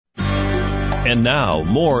And now,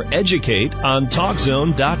 more Educate on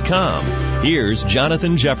TalkZone.com. Here's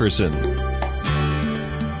Jonathan Jefferson.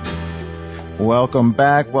 Welcome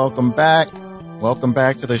back. Welcome back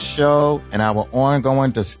to the show and our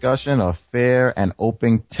ongoing discussion of fair and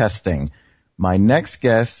open testing. My next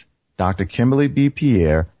guest, Dr. Kimberly B.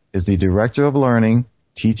 Pierre, is the Director of Learning,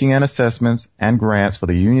 Teaching and Assessments and Grants for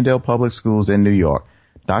the Uniondale Public Schools in New York.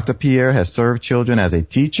 Dr. Pierre has served children as a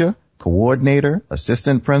teacher, coordinator,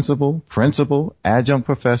 assistant principal, adjunct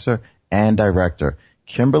professor, and director.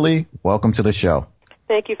 Kimberly, welcome to the show.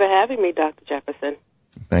 Thank you for having me, Dr. Jefferson.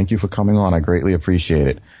 Thank you for coming on. I greatly appreciate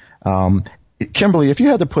it. Kimberly, if you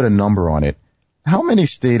had to put a number on it, how many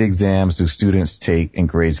state exams do students take in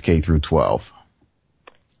grades K through 12?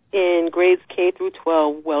 In grades K through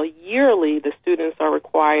 12, well, yearly the students are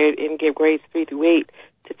required in grades 3 through 8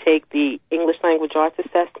 to take the English Language Arts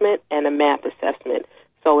Assessment and a Math Assessment.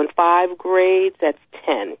 So in 5 grades, that's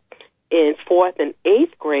 10. In 4th and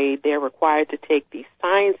 8th grade, they're required to take the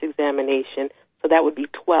science examination, so that would be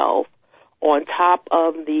 12. On top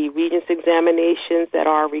of the Regents examinations that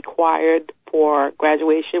are required for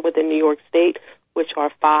graduation within New York State, which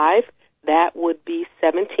are 5, that would be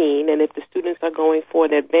 17. And if the students are going for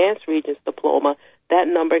an advanced Regents diploma, that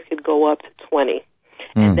number could go up to 20.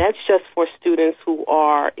 And that's just for students who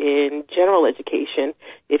are in general education.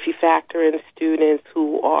 If you factor in students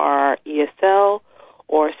who are ESL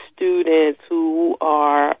or students who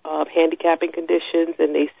are of handicapping conditions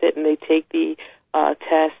and they sit and they take the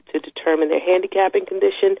test to determine their handicapping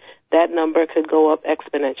condition, that number could go up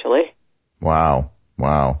exponentially. Wow.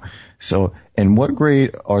 So in what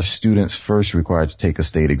grade are students first required to take a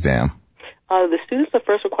state exam? The students are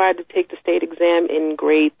first required to take the state exam in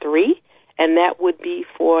grade 3. And that would be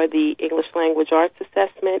for the English Language Arts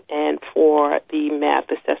Assessment and for the Math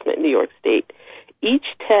Assessment in New York State. Each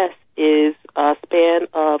test is a span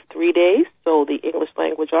of 3 days, so the English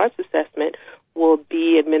Language Arts Assessment will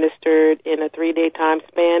be administered in a 3-day time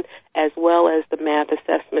span, as well as the Math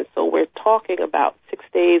Assessment. So we're talking about 6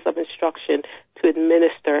 days of instruction to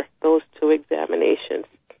administer those 2 examinations.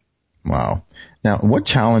 Wow. Now, what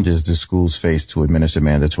challenges do schools face to administer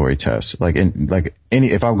mandatory tests?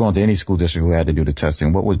 If I were going to any school district who had to do the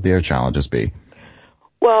testing, what would their challenges be?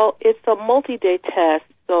 Well, it's a multi-day test,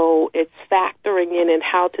 so it's factoring in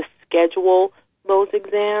how to schedule those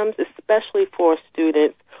exams, especially for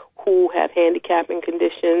students who have handicapping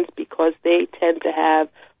conditions, because they tend to have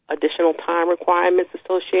additional time requirements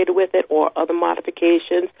associated with it or other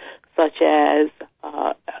modifications, such as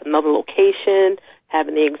another location,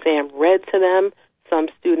 having the exam read to them. Some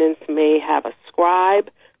students may have a scribe,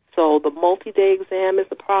 so the multi-day exam is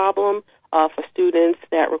a problem. For students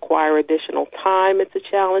that require additional time, it's a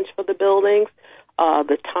challenge for the buildings.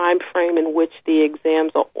 The time frame in which the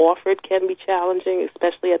exams are offered can be challenging,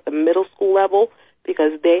 especially at the middle school level,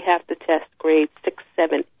 because they have to test grades 6,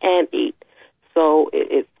 7, and 8. So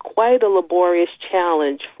it's quite a laborious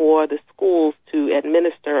challenge for the schools to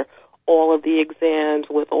administer all of the exams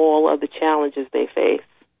with all of the challenges they face.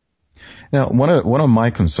 Now, one of my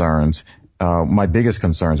concerns, my biggest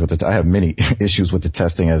concerns with it, I have many issues with the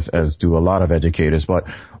testing, as do a lot of educators, but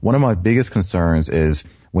one of my biggest concerns is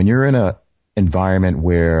when you're in a environment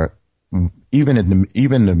where even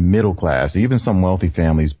the middle class, even some wealthy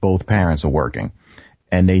families, both parents are working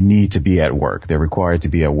and they need to be at work. They're required to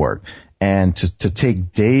be at work. And to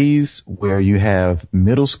take days where you have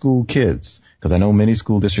middle school kids, because I know many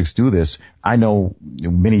school districts do this. I know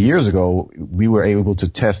many years ago we were able to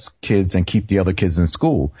test kids and keep the other kids in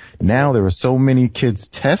school. Now there are so many kids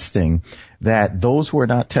testing that those who are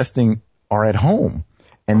not testing are at home,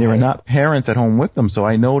 and there are not parents at home with them. So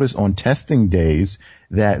I notice on testing days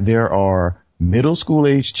that there are middle school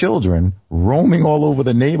age children roaming all over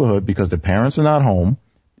the neighborhood because the parents are not home.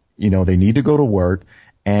 You know, they need to go to work,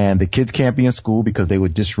 and the kids can't be in school because they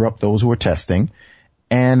would disrupt those who are testing.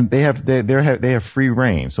 And they have free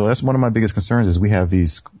reign. So that's one of my biggest concerns is we have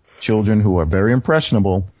these children who are very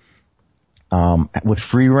impressionable, with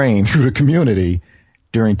free reign through the community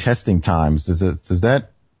during testing times. Does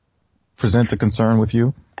that present a concern with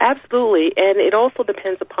you? Absolutely. And it also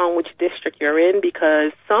depends upon which district you're in,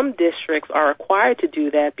 because some districts are required to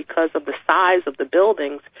do that because of the size of the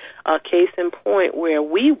buildings. Case in point, where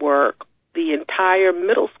we work, the entire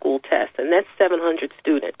middle school test, and that's 700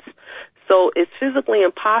 students. So it's physically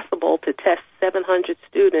impossible to test 700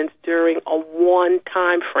 students during a one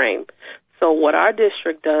time frame. So what our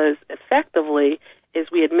district does effectively is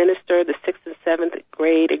we administer the 6th and 7th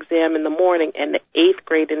grade exam in the morning and the 8th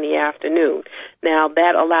grade in the afternoon. Now,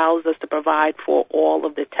 that allows us to provide for all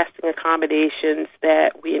of the testing accommodations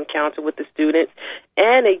that we encounter with the students.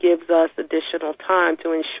 And it gives us additional time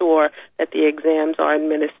to ensure that the exams are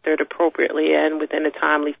administered appropriately and within a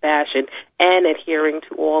timely fashion and adhering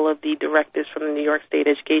to all of the directives from the New York State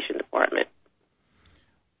Education Department.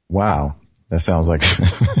 Wow. That sounds like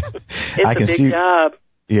it's a big job.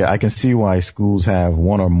 Yeah, I can see why schools have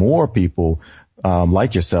one or more people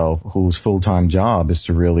like yourself whose full-time job is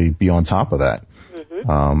to really be on top of that.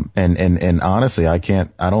 And honestly, I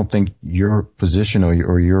don't think your position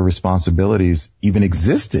or your responsibilities even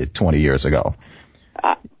existed 20 years ago.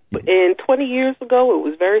 In 20 years ago, it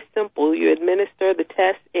was very simple. You administer the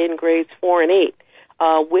test in grades 4 and 8.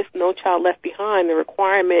 With No Child Left Behind, the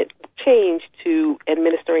requirement changed to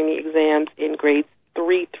administering the exams in grades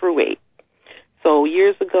 3 through 8. So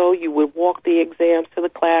years ago, you would walk the exams to the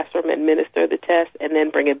classroom, administer the test, and then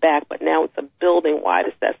bring it back. But now it's a building-wide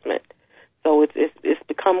assessment. So it's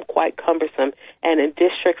become quite cumbersome. And in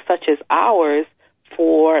districts such as ours,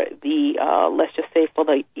 for the, let's just say for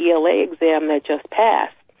the ELA exam that just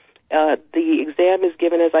passed, the exam is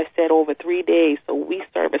given, as I said, over 3 days. So we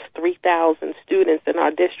service 3,000 students in our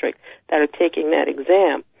district that are taking that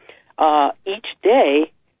exam. Each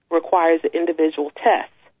day requires an individual test.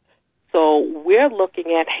 So we're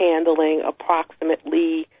looking at handling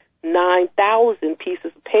approximately 9,000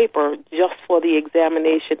 pieces of paper just for the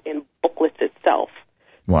examination in booklets itself.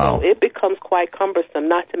 Wow. So it becomes quite cumbersome,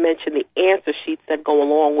 not to mention the answer sheets that go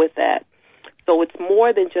along with that. So it's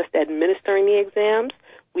more than just administering the exams.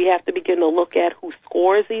 We have to begin to look at who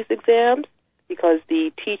scores these exams, because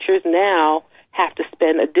the teachers now have to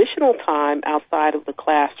spend additional time outside of the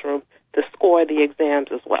classroom to score the exams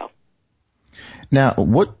as well. Now,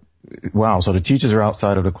 wow, so the teachers are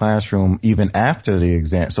outside of the classroom even after the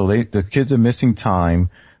exam. So the kids are missing time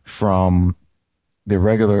from their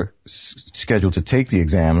regular schedule to take the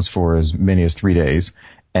exams for as many as 3 days.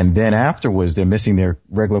 And then afterwards, they're missing their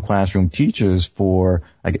regular classroom teachers for,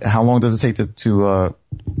 how long does it take to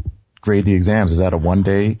grade the exams? Is that a 1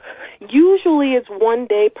 day? Usually it's 1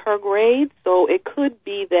 day per grade, so it could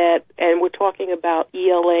be that, and we're talking about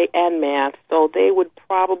ELA and math, so they would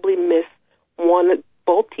probably miss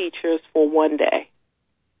both teachers for 1 day.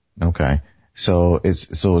 Okay. So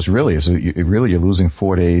you're losing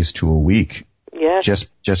 4 days to a week. Yes.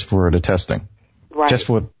 Just for the testing. Right. Just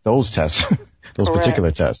for those tests. Those Correct.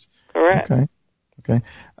 Particular tests. Correct. Okay.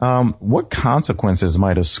 What consequences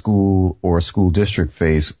might a school or a school district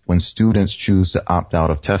face when students choose to opt out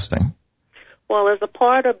of testing? Well, as a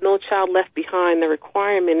part of No Child Left Behind, the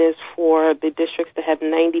requirement is for the districts to have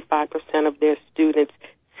 95% of their students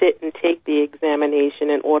sit and take the examination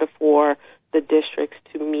in order for the districts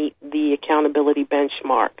to meet the accountability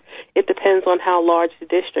benchmark. It depends on how large the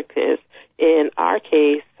district is. In our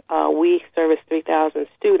case, we service 3,000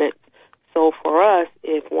 students. So for us,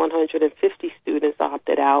 if 150 students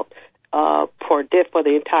opted out for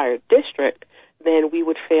the entire district, then we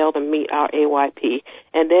would fail to meet our AYP.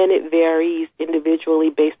 And then it varies individually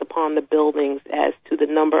based upon the buildings as to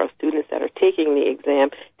the number of students that are taking the exam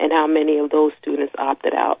and how many of those students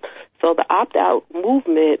opted out. So the opt-out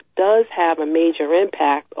movement does have a major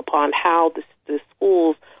impact upon how the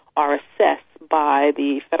schools are assessed by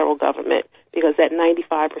the federal government, because that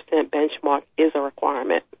 95% benchmark is a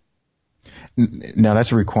requirement. Now,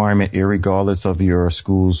 that's a requirement irregardless of your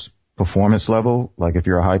school's performance level. Like if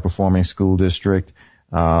you're a high-performing school district,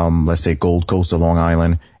 let's say Gold Coast or Long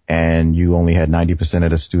Island, and you only had 90%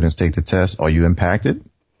 of the students take the test, are you impacted?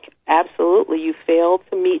 Absolutely. You failed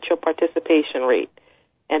to meet your participation rate.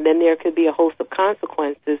 And then there could be a host of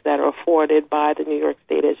consequences that are afforded by the New York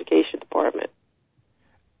State Education Department.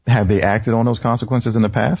 Have they acted on those consequences in the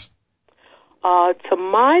past? To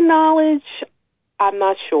my knowledge, I'm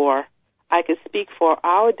not sure. I can speak for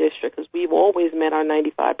our district because we've always met our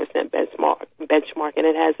 95% benchmark, and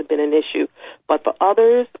it hasn't been an issue. But for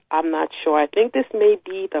others, I'm not sure. I think this may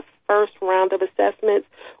be the first round of assessments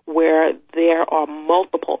where there are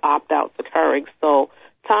multiple opt-outs occurring. So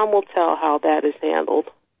time will tell how that is handled.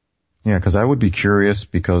 Yeah, because I would be curious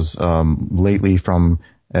because lately from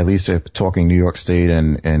at least talking New York State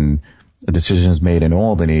and the decisions made in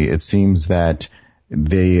Albany, it seems that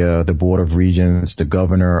the Board of Regents, the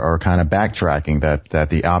governor are kind of backtracking that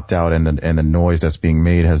the opt-out and the noise that's being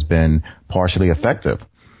made has been partially effective.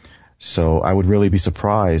 So I would really be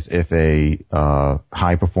surprised if a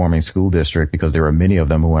high-performing school district, because there are many of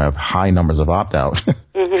them who have high numbers of opt-out,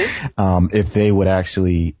 if they would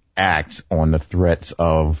actually act on the threats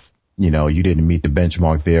of, you didn't meet the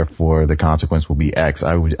benchmark, therefore the consequence will be X.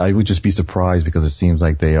 I would just be surprised because it seems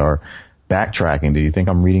like they are backtracking. Do you think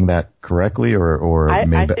I'm reading that correctly, or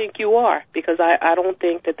maybe? I think you are, because I don't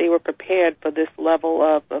think that they were prepared for this level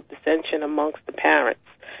of dissension amongst the parents.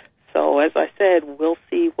 So as I said, we'll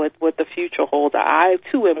see what the future holds. I,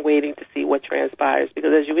 too, am waiting to see what transpires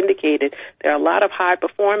because, as you indicated, there are a lot of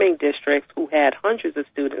high-performing districts who had hundreds of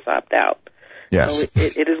students opt out. Yes. So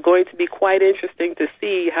it is going to be quite interesting to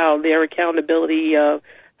see how their accountability is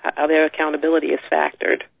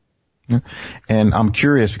factored. And I'm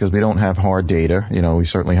curious because we don't have hard data. We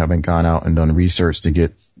certainly haven't gone out and done research to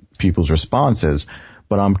get people's responses.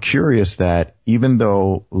 But I'm curious that even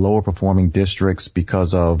though lower performing districts,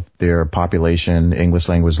 because of their population, English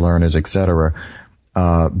language learners, et cetera,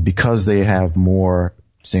 because they have more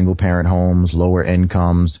single parent homes, lower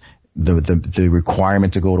incomes, the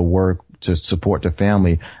requirement to go to work to support the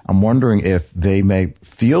family, I'm wondering if they may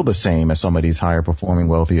feel the same as some of these higher performing,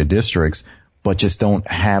 wealthier districts, but just don't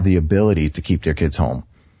have the ability to keep their kids home.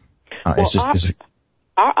 Our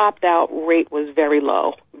opt-out rate was very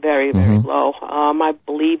low, very low. I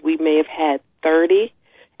believe we may have had 30,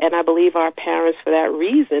 and I believe our parents, for that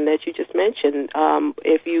reason that you just mentioned,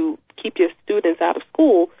 if you keep your students out of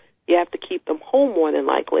school, you have to keep them home more than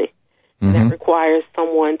likely. And that requires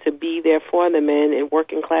someone to be there for them in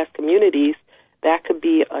working-class communities. That could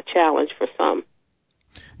be a challenge for some.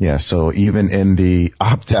 Yeah, so even in the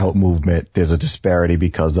opt-out movement, there's a disparity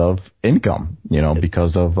because of income,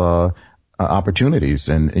 because of opportunities.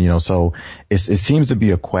 And, so it seems to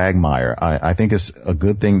be a quagmire. I think it's a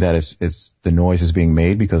good thing that it's the noise is being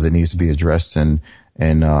made because it needs to be addressed and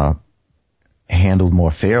handled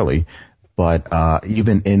more fairly. But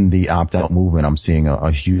even in the opt-out movement, I'm seeing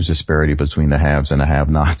a huge disparity between the haves and the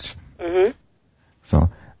have-nots. Mm-hmm. So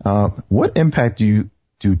what impact do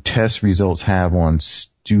test results have on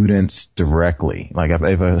students directly? Like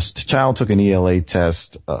if a child took an ELA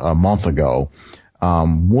test a month ago,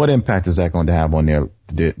 what impact is that going to have on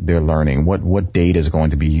their learning? What data is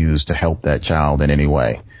going to be used to help that child in any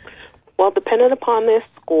way? Well, depending upon their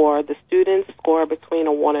score, the students score between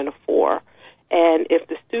a 1 and a 4. And if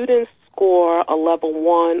the students score a level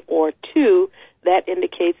 1 or 2, that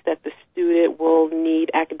indicates that the student will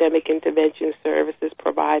need academic intervention services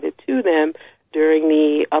provided to them during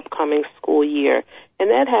the upcoming school year. And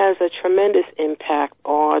that has a tremendous impact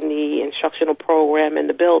on the instructional program in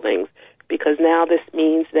the buildings, because now this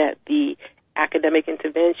means that the academic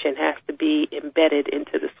intervention has to be embedded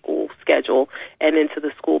into the school schedule and into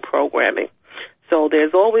the school programming. So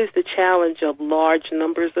there's always the challenge of large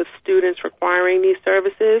numbers of students requiring these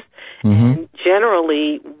services. And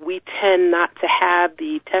generally, we tend not to have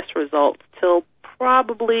the test results till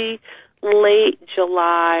probably late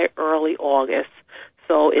July, early August.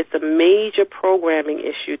 So it's a major programming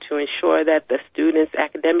issue to ensure that the students'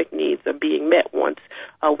 academic needs are being met once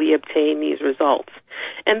we obtain these results.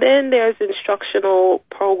 And then there's instructional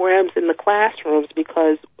programs in the classrooms,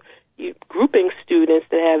 because grouping students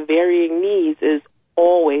that have varying needs is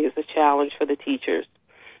always a challenge for the teachers.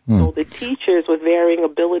 So the teachers with varying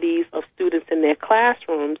abilities of students in their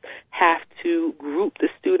classrooms have to group the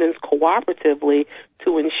students cooperatively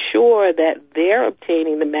to ensure that they're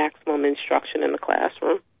obtaining the maximum instruction in the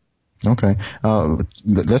classroom. Okay.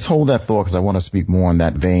 Let's hold that thought because I want to speak more on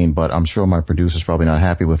that vein, but I'm sure my producer's probably not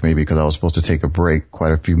happy with me because I was supposed to take a break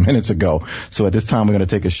quite a few minutes ago. So at this time, we're going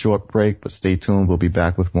to take a short break, but stay tuned. We'll be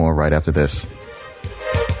back with more right after this.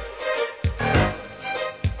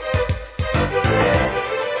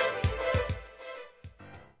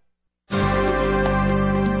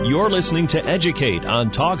 You're listening to Educate on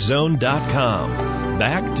TalkZone.com.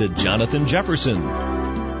 Back to Jonathan Jefferson.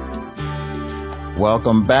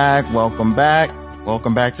 Welcome back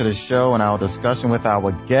to the show and our discussion with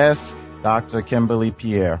our guest, Dr. Kimberly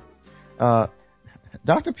Pierre.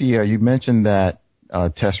 Dr. Pierre, you mentioned that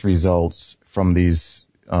test results from these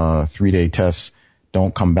 3-day tests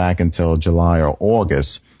don't come back until July or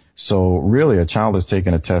August. So really, a child is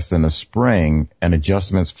taking a test in the spring, and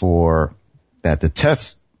adjustments for that the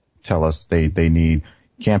tests tell us they need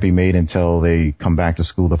can't be made until they come back to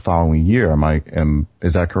school the following year.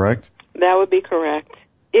 Is that correct? That would be correct.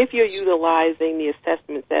 If you're utilizing the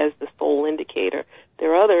assessments as the sole indicator,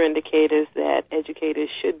 there are other indicators that educators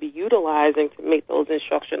should be utilizing to make those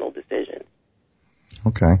instructional decisions.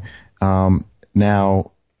 Okay. Now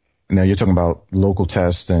you're talking about local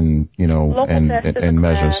tests and and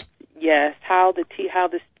measures. Yes, how the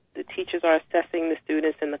teachers are assessing the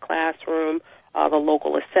students in the classroom, the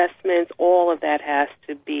local assessments, all of that has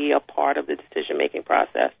to be a part of the decision-making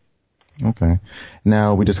process. Okay.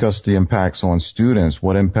 Now, we discussed the impacts on students.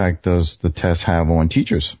 What impact does the test have on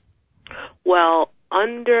teachers? Well,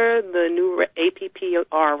 under the new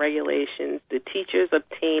APPR regulations, the teachers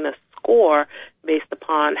obtain a score based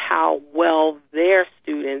upon how well their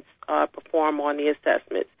students perform on the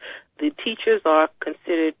assessments. the teachers are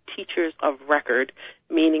considered teachers of record,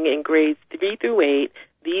 meaning in grades 3 through 8,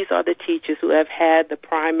 these are the teachers who have had the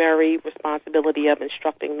primary responsibility of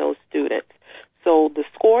instructing those students. So the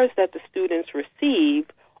scores that the students receive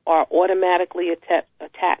are automatically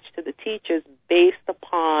attached to the teachers based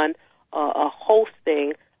upon a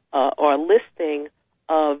hosting or listing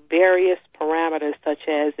of various parameters, such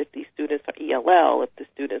as if these students are ELL, if the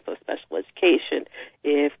students are special education,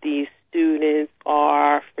 if these students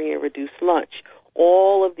are free and reduced lunch.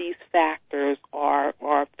 All of these factors are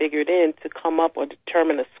figured in to come up or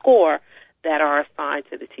determine a score that are assigned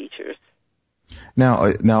to the teachers.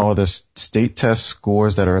 Now, are the state test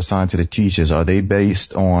scores that are assigned to the teachers, are they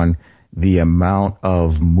based on the amount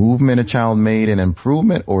of movement a child made and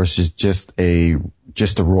improvement, or is it just a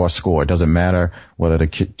raw score? It doesn't matter whether the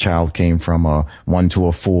child came from a 1 to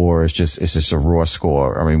a 4. It's just a raw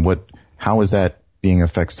score. I mean, how is that being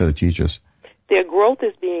affected to the teachers? Their growth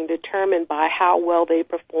is being determined by how well they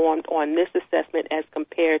performed on this assessment as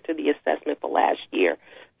compared to the assessment for last year.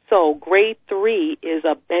 So grade 3 is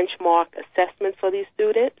a benchmark assessment for these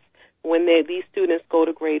students. When these students go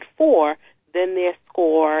to grade 4, then their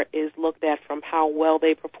score is looked at from how well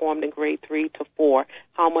they performed in grade 3 to 4,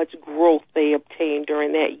 how much growth they obtained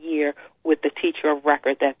during that year with the teacher of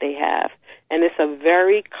record that they have. And it's a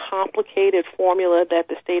very complicated formula that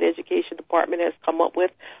the State Education Department has come up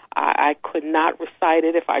with. I could not recite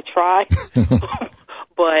it if I tried,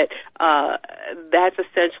 but that's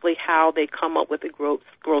essentially how they come up with the growth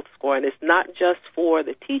score. And it's not just for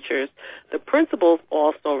the teachers. The principals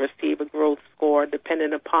also receive a growth score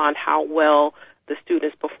depending upon how well the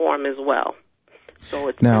students perform as well. So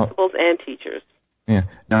it's principals and teachers. Yeah.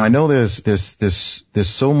 Now I know there's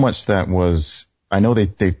so much that was. I know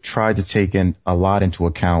they've tried to take in a lot into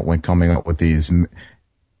account when coming up with these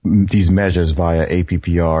measures via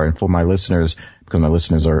APPR. And for my listeners, because my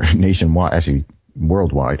listeners are nationwide, actually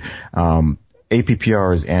worldwide,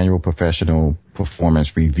 APPR is Annual Professional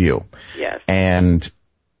Performance Review. Yes. And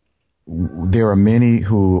there are many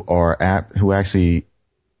who actually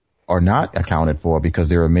are not accounted for because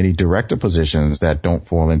there are many director positions that don't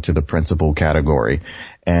fall into the principal category.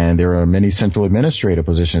 And there are many central administrative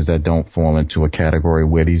positions that don't fall into a category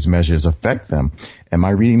where these measures affect them. Am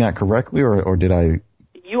I reading that correctly, or did I?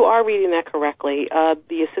 You are reading that correctly.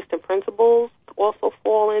 The assistant principals also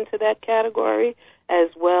fall into that category, as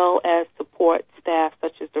well as support staff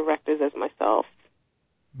such as directors as myself.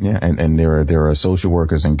 Yeah, and there are social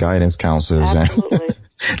workers and guidance counselors. Absolutely.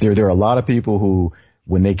 And there are a lot of people who,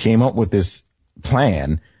 when they came up with this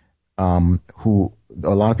plan, a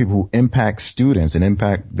lot of people who impact students and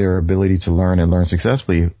impact their ability to learn and learn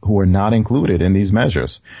successfully, who are not included in these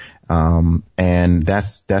measures. And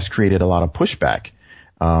that's created a lot of pushback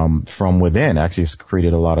from within. Actually, it's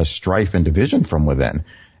created a lot of strife and division from within.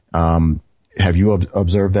 Have you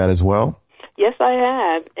observed that as well? Yes, I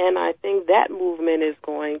have, and I think that movement is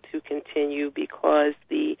going to continue because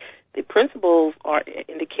the principals are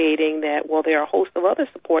indicating that, well, there are a host of other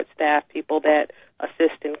support staff people that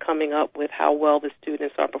assist in coming up with how well the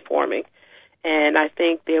students are performing. And I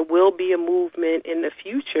think there will be a movement in the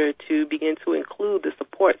future to begin to include the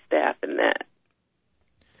support staff in that.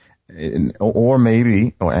 Or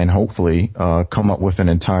maybe, and hopefully, come up with an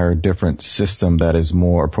entire different system that is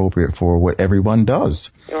more appropriate for what everyone does.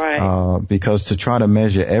 Right. Because to try to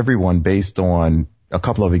measure everyone based on a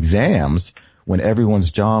couple of exams when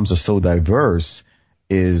everyone's jobs are so diverse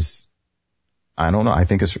is, I don't know, I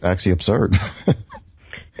think it's actually absurd.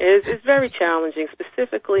 It's very challenging,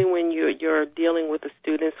 specifically when you're dealing with the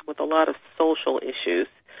students with a lot of social issues,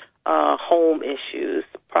 home issues,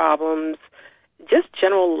 problems, just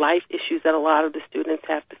general life issues that a lot of the students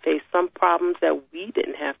have to face, some problems that we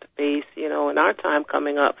didn't have to face, in our time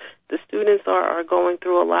coming up. The students are going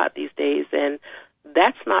through a lot these days, and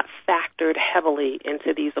that's not factored heavily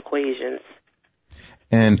into these equations.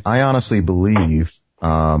 And I honestly believe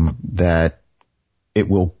that it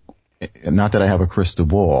will, not that I have a crystal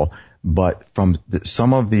ball, but from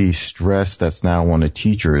some of the stress that's now on the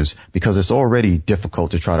teachers, because it's already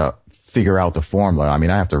difficult to try to figure out the formula. I mean,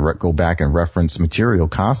 I have to go back and reference material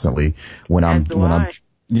constantly when I'm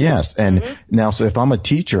yes. And now, so if I'm a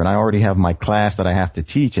teacher and I already have my class that I have to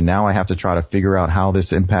teach, and now I have to try to figure out how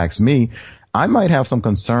this impacts me, I might have some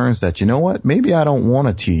concerns that, maybe I don't want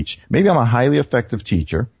to teach. Maybe I'm a highly effective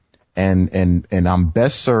teacher and I'm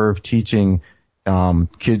best served teaching,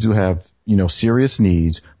 kids who have, serious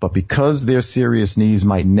needs, but because their serious needs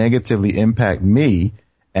might negatively impact me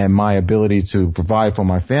and my ability to provide for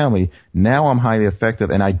my family, now I'm highly effective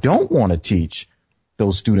and I don't want to teach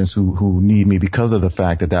those students who need me because of the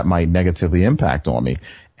fact that might negatively impact on me.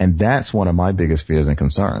 And that's one of my biggest fears and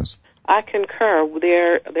concerns. I concur.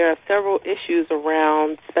 There are several issues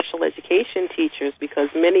around special education teachers because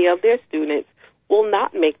many of their students will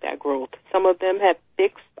not make that growth. Some of them have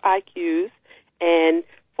fixed IQs, and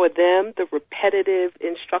for them, the repetitive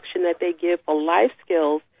instruction that they give for life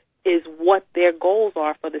skills is what their goals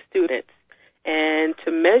are for the students. And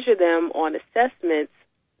to measure them on assessments,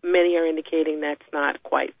 many are indicating that's not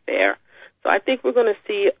quite fair. So I think we're going to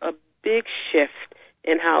see a big shift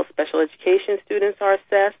in how special education students are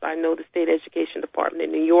assessed. I know the State Education Department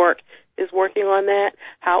in New York is working on that,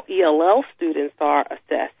 how ELL students are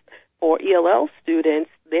assessed. For ELL students,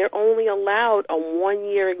 they're only allowed a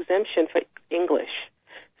 1-year exemption for English.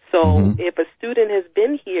 So if a student has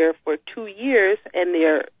been here for 2 years and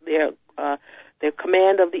their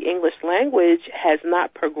command of the English language has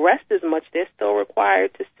not progressed as much, they're still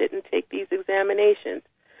required to sit and take these examinations.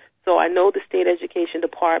 So I know the State Education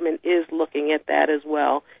Department is looking at that as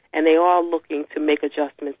well, and they are looking to make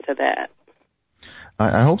adjustments to that.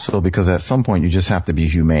 I hope so, because at some point you just have to be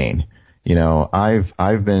humane. You know,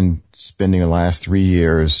 I've been spending the last 3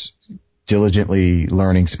 years diligently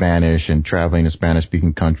learning Spanish and traveling to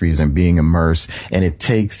Spanish-speaking countries and being immersed, and it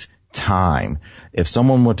takes time. If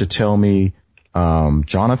someone were to tell me,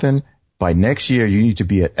 Jonathan, by next year you need to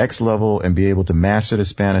be at X level and be able to master the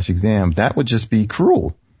Spanish exam, that would just be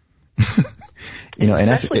cruel. You know, and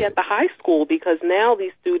especially at the high school, because now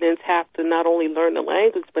these students have to not only learn the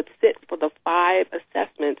language but sit for the 5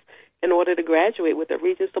 assessments in order to graduate with a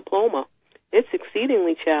Regents diploma. It's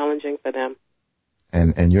exceedingly challenging for them.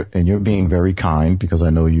 And you're being very kind, because I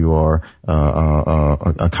know you are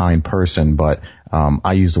a kind person, but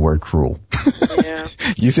I use the word cruel. Yeah.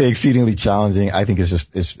 You say exceedingly challenging. I think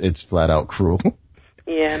it's flat out cruel.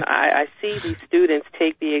 Yeah, and I see these students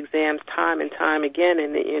take the exams time and time again,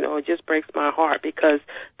 and, you know, it just breaks my heart because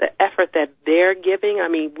the effort that they're giving, I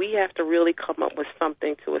mean, we have to really come up with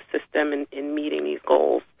something to assist them in meeting these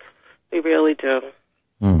goals. We really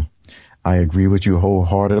do. I agree with you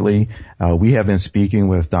wholeheartedly. We have been speaking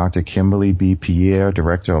with Dr. Kimberly B. Pierre,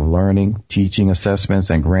 Director of Learning, Teaching Assessments,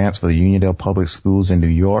 and Grants for the Uniondale Public Schools in New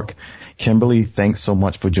York. Kimberly, thanks so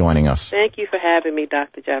much for joining us. Thank you for having me,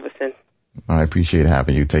 Dr. Jefferson. I appreciate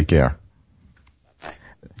having you. Take care.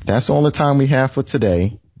 That's all the time we have for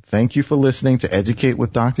today. Thank you for listening to Educate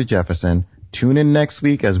with Dr. Jefferson. Tune in next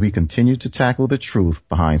week as we continue to tackle the truth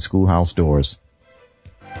behind schoolhouse doors.